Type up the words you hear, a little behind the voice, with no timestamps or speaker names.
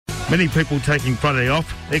Many people taking Friday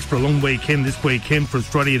off, extra long weekend this weekend for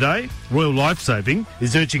Australia Day. Royal Lifesaving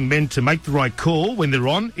is urging men to make the right call when they're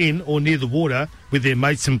on, in or near the water with their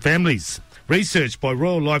mates and families. Research by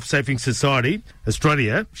Royal Lifesaving Society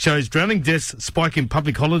Australia shows drowning deaths spike in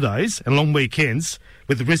public holidays and long weekends,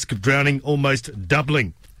 with the risk of drowning almost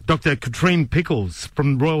doubling. Dr. Katrine Pickles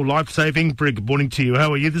from Royal Lifesaving, very good morning to you.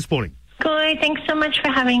 How are you this morning? Good. Thanks so much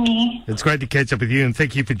for having me. It's great to catch up with you, and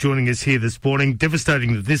thank you for joining us here this morning.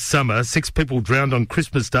 Devastating that this summer, 6 people drowned on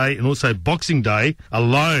Christmas Day and also Boxing Day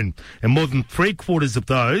alone, and more than 3/4 of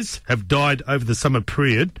those have died over the summer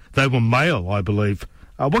period. They were male, I believe.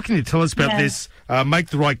 What can you tell us about this Make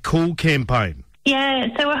the Right Call campaign? Yeah,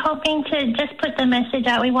 so we're hoping to just put the message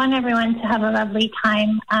out. We want everyone to have a lovely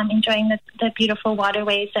time enjoying the beautiful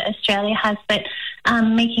waterways that Australia has, but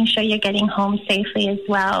making sure you're getting home safely as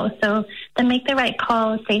well. So the Make the Right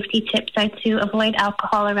Call safety tips are to avoid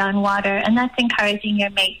alcohol around water, and that's encouraging your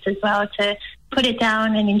mates as well to put it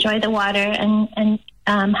down and enjoy the water and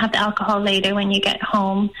have the alcohol later when you get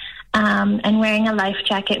home. And wearing a life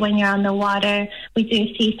jacket when you're on the water. We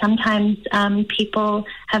do see sometimes people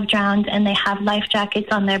have drowned and they have life jackets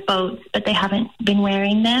on their boats, but they haven't been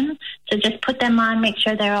wearing them. So just put them on, make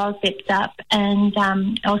sure they're all zipped up, and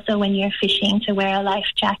also when you're fishing to wear a life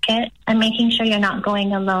jacket, and making sure you're not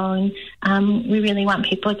going alone. We really want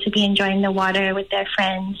people to be enjoying the water with their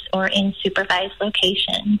friends or in supervised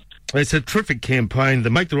locations. It's a terrific campaign, the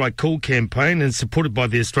Make the Right Call campaign, and supported by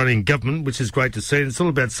the Australian government, which is great to see. It's all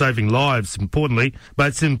about saving lives, importantly, but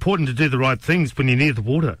it's important to do the right things when you're near the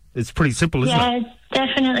water. It's pretty simple, isn't it? Yeah,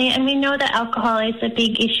 definitely. And we know that alcohol is a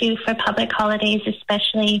big issue for public holidays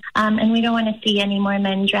especially, and we don't want to see any more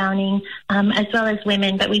men drowning, as well as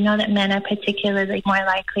women, but we know that men are particularly more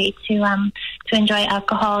likely to enjoy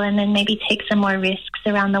alcohol and then maybe take some more risks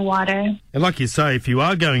around the water. And like you say, if you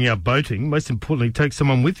are going out boating, most importantly, take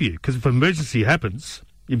someone with you, because if an emergency happens,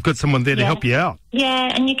 you've got someone there to help you out.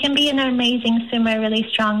 Yeah, and you can be an amazing swimmer, really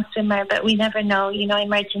strong swimmer, but we never know. You know,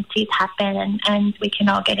 emergencies happen and we can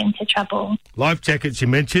all get into trouble. Life jackets you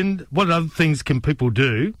mentioned. What other things can people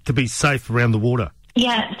do to be safe around the water?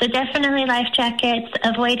 Yeah, so definitely life jackets,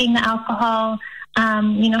 avoiding the alcohol.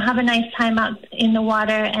 Have a nice time out in the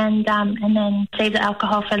water and then save the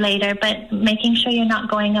alcohol for later, but making sure you're not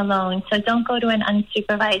going alone. So don't go to an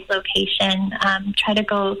unsupervised location. Try to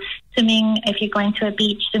go swimming if you're going to a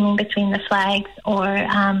beach, swimming between the flags, or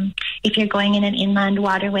if you're going in an inland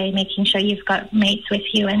waterway, making sure you've got mates with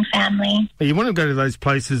you and family. You want to go to those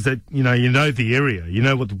places that, you know the area, you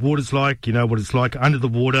know what the water's like, you know what it's like under the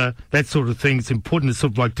water, that sort of thing. It's important to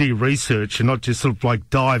sort of like do your research and not just sort of like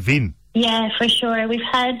dive in. Yeah, for sure. We've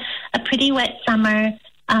had a pretty wet summer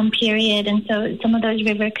period, and so some of those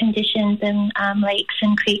river conditions and lakes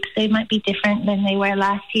and creeks, they might be different than they were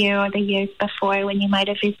last year or the years before when you might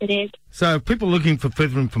have visited. So if people are looking for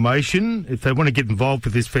further information, if they want to get involved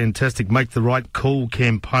with this fantastic Make the Right Call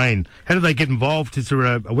campaign, how do they get involved? Is there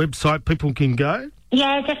a website people can go?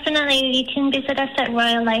 Yeah, definitely. You can visit us at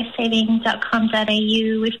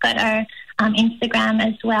royallifesaving.com.au. We've got our Instagram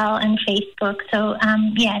as well and Facebook. So,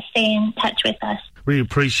 stay in touch with us. Really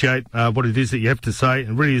appreciate what it is that you have to say,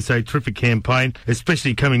 and really is a terrific campaign,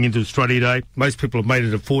 especially coming into Australia Day. Most people have made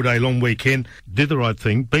it a 4-day long weekend. Do the right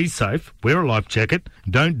thing. Be safe. Wear a life jacket.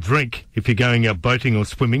 Don't drink if you're going out boating or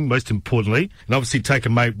swimming, most importantly. And obviously take a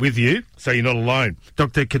mate with you so you're not alone.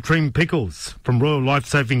 Dr. Katrine Pickles from Royal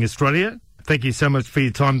Lifesaving Australia, thank you so much for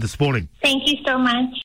your time this morning. Thank you so much.